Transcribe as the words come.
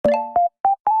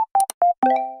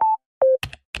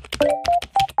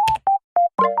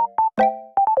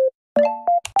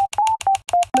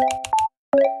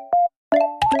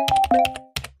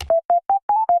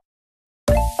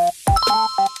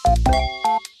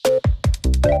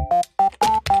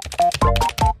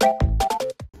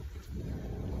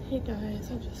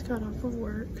got off of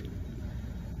work.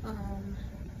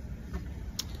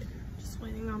 Just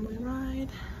waiting on my ride.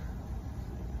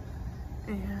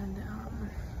 And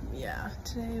yeah,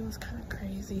 today was kind of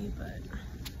crazy, but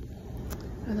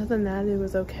other than that, it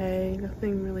was okay.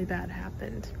 Nothing really bad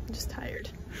happened. I'm just tired.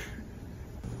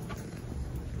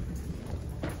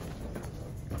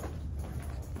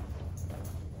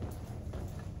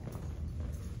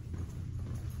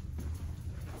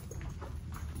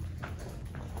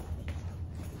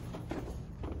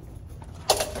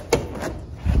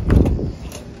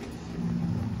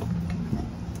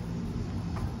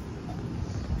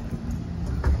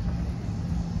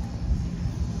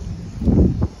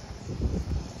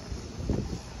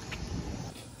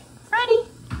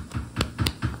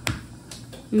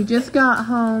 We just got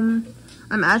home.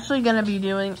 I'm actually gonna be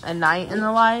doing a night in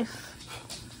the life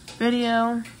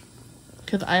video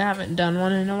because I haven't done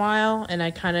one in a while and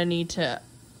I kind of need to,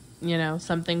 you know,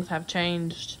 some things have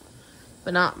changed,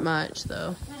 but not much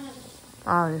though,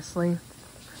 obviously.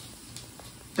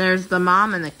 There's the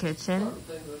mom in the kitchen.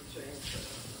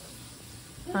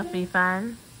 Must be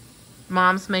fun.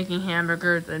 Mom's making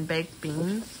hamburgers and baked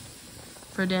beans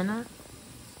for dinner.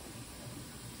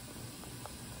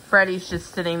 Freddy's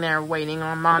just sitting there waiting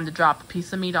on Mom to drop a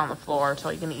piece of meat on the floor so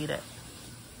he can eat it.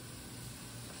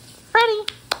 Freddy!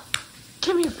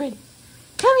 Come here, Freddy.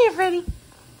 Come here, Freddy.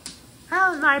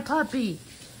 How's my puppy?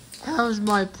 How's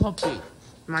my puppy?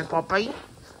 My puppy?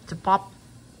 It's a pup.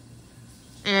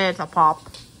 It's a pup.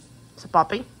 It's a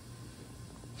puppy.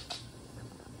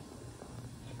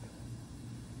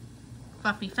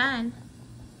 Puppy fun.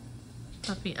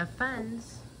 Puppy of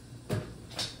funs.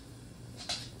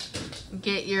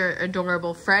 Get your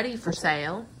adorable Freddy for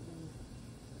sale.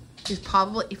 He's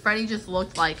probably, Freddy just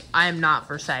looked like, I am not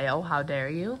for sale. How dare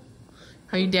you?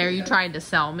 How you dare you trying to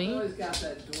sell me? He's always got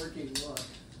that dorky look.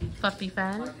 Fluffy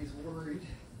fan. Like he's worried.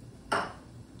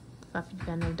 Fluffy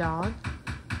fan of dog.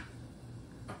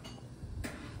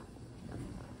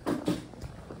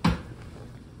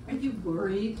 Are you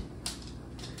worried?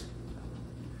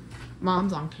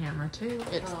 Mom's on camera too.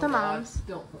 It's the mom's.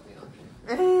 Don't put me on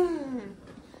camera.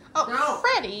 Oh, No.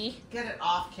 Freddy. Get it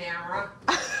off camera.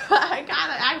 I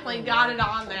actually got it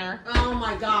on there. Oh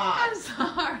my god. I'm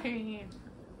sorry.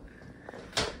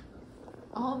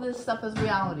 All this stuff is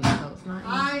reality, so it's not.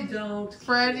 I don't.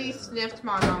 Freddy sniffed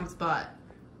my mom's butt.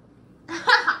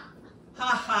 Ha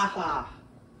ha ha.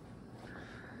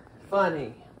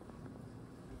 Funny.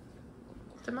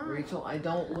 Rachel, I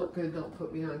don't look good. Don't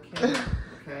put me on camera.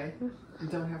 Okay? You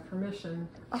don't have permission.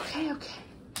 Okay, okay.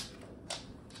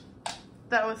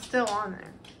 That was still on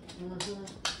there. Mm-hmm.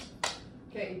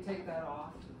 Can't you take that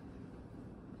off?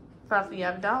 Fluffy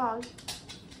of dog.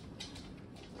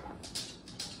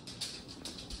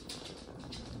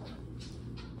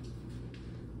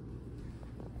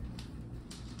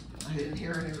 I didn't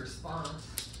hear any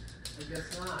response. I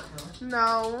guess not, huh?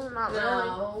 No, not really.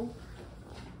 No.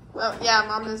 Well, yeah,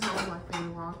 Mom doesn't let me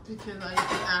walk because I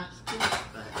didn't ask her,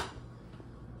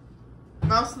 but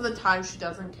most of the time she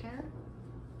doesn't care.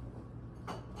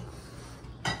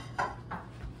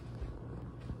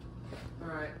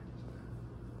 Alright.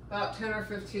 About 10 or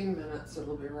 15 minutes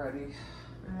it'll be ready.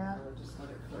 Yeah. Just let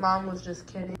it cook. Mom was just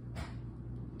kidding.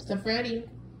 So Freddy.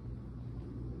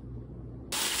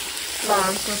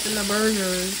 Mom's flipping the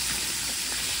burgers.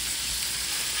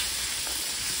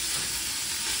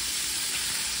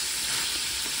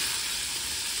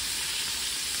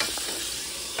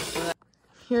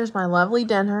 Here's my lovely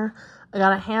dinner. I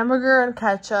got a hamburger and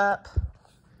ketchup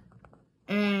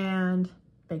and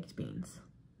baked beans.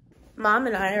 Mom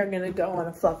and I are gonna go on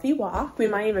a fluffy walk. We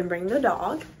might even bring the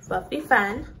dog. Fluffy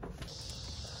fun.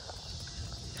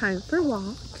 Time for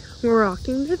walk. We're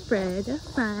walking to Fred.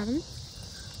 Fun.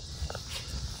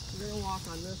 We're gonna walk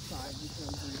on this side because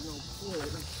there's no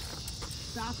wood.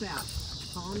 Stop that.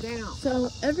 Calm down. So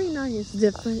every night is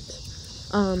different.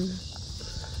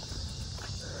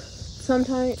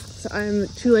 Sometimes I'm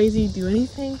too lazy to do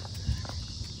anything,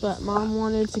 but Mom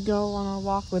wanted to go on a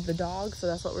walk with the dog, so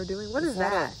that's what we're doing. What is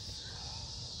that?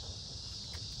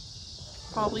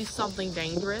 Probably something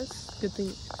dangerous. Good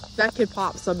thing that could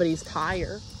pop somebody's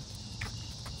tire.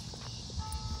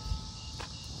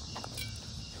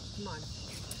 Come on.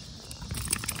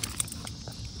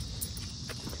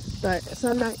 But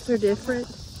some nights are different.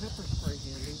 Pepper spray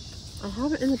handy. I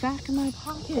have it in the back of my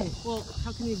pocket. Well,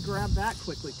 how can you grab that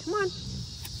quickly? Come on.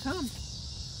 Come.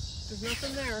 There's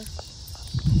nothing there.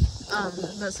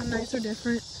 But some nights are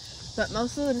different. But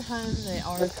most of the time they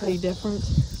are pretty different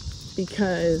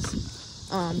because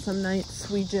some nights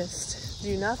we just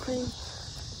do nothing.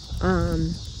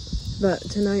 But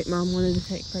tonight, Mom wanted to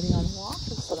take Freddie on a walk,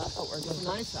 so that's what we're doing. It's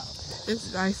nice out.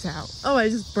 It's nice out. Oh, I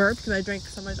just burped because I drank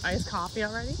so much iced coffee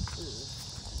already.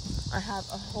 I have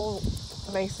a whole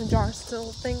mason jar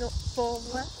still full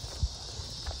of left.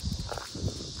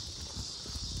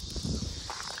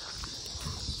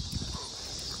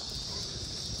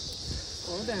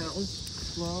 Slow down.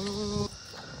 Slow.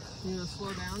 You gonna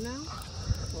slow down now?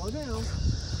 Slow down.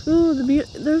 Ooh,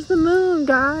 there's the moon,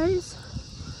 guys.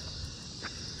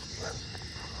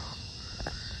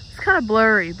 It's kind of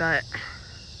blurry, but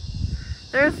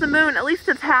there's the moon. At least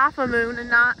it's half a moon and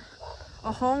not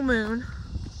a whole moon.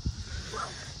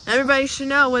 Everybody should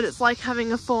know what it's like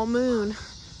having a full moon.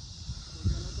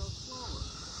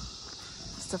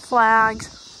 Just a flag,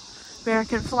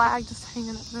 American flag, just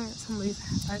hanging up there at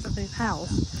somebody's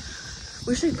house.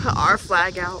 We should put our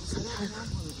flag out sometime.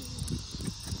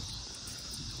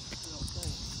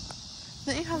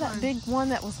 Didn't you have that big one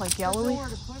that was like yellowy? I don't know where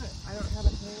to put it. I don't have a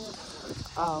hanger.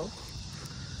 Oh.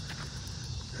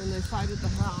 When they sighted the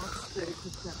house, they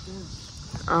could step in.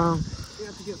 Oh. You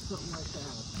have to get something like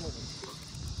that.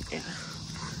 Yeah.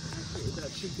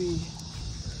 That should be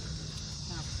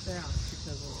half staff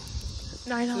because of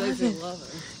 9/11.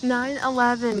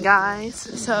 9/11, guys.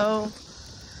 So,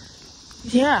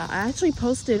 yeah, I actually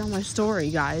posted on my story,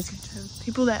 guys.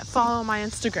 People that follow my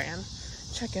Instagram,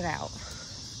 check it out.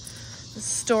 The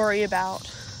story about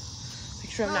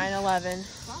picture of 9/11.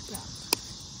 Stop that.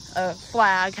 A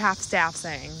flag, half staff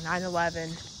saying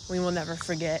 9/11. We will never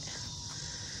forget.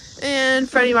 And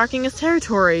Freddie marking his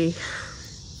territory.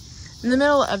 In the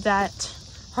middle of that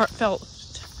heartfelt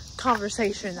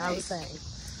conversation, I was saying.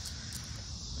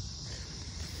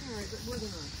 Alright, but we're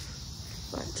gonna...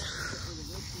 But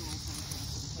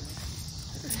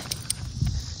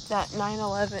that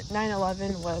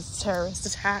 9/11 was a terrorist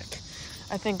attack.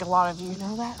 I think a lot of you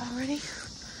know that already.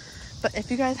 But if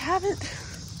you guys haven't,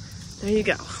 there you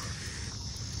go.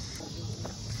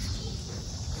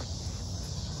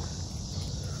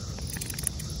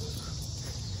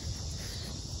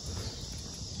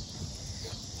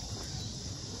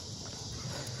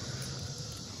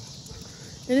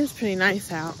 It is pretty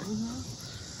nice out.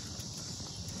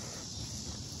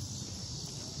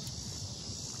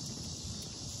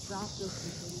 Stop this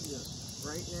behavior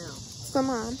right now. Come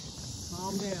on.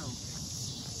 Calm down.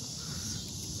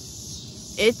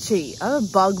 Itchy. I have a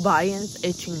bug bite and it's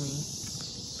itching me. Oh,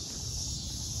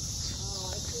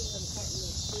 I see them cutting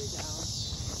this tree down.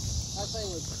 That thing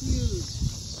was huge.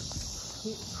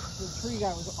 The tree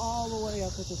guy was all the way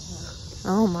up at the top.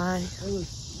 Oh my. It was,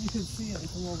 you could see it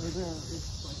from over there.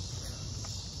 It's like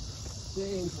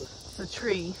dangerous. It's a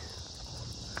tree.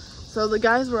 So the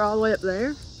guys were all the way up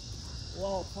there?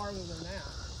 Well, farther than that.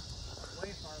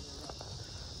 Way farther up.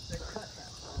 They cut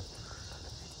that part.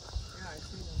 Yeah, I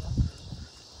see them up there.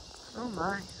 Oh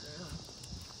my. Yeah.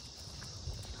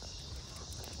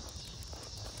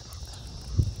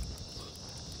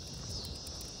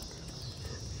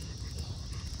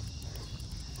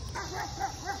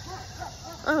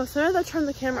 Oh, sorry that I turned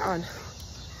the camera on.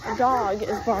 The dog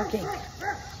is barking.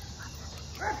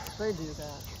 They do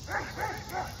that.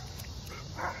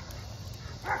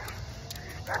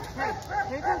 Hey,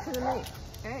 pay attention to me.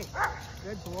 Hey,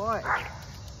 good boy.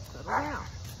 Settle down.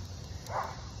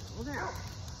 Settle down.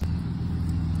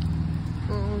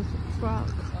 Oh, frog.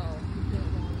 Oh, you can't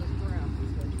go on this grass.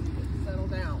 Settle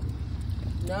down.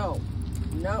 No.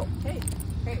 No. Hey,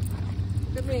 hey,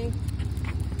 look at me.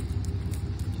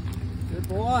 Good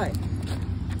boy.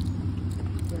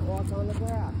 Can't walk on the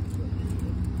grass.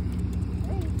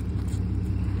 Hey.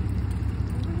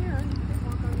 Over here. Can't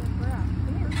walk on the grass.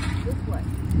 Come here. This way.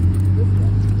 This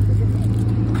way. Look at me.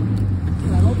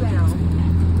 Settle down.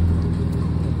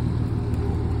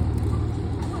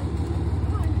 Come on.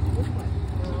 Come on. This way.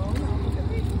 No, no. Look at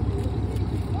me.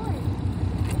 Good boy. Good boy.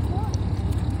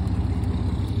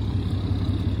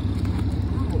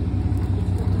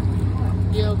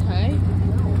 You okay?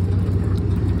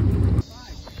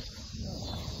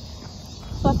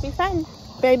 Fluffy friend.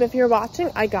 Babe, if you're watching,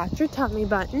 I got your tummy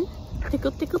button.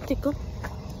 Tickle, tickle, tickle.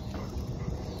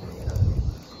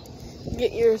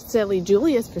 Get your silly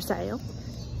Julius for sale.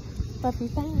 Fluffy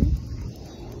friend.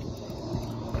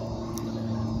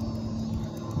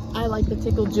 I like to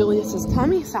tickle Julius's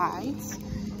tummy size.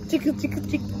 Tickle, tickle,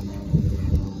 tickle.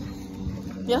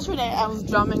 Yesterday, I was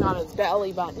drumming on his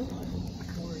belly button.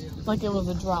 Like it was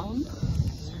a drum.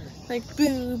 Like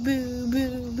boo, boo,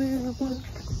 boo, boo, boo.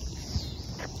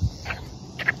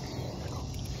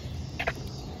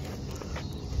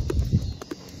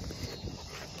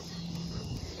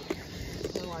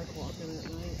 I like walking at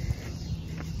night.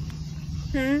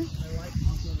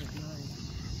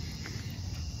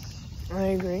 I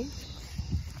agree.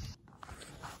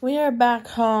 We are back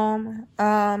home.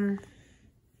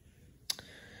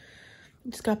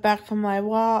 Just got back from our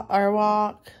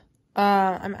walk.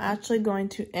 I'm actually going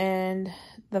to end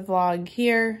the vlog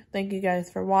here. Thank you guys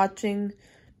for watching.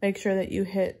 Make sure that you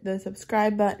hit the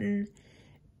subscribe button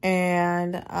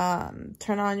and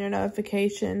turn on your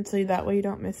notifications so that way you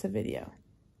don't miss a video.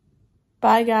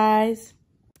 Bye, guys.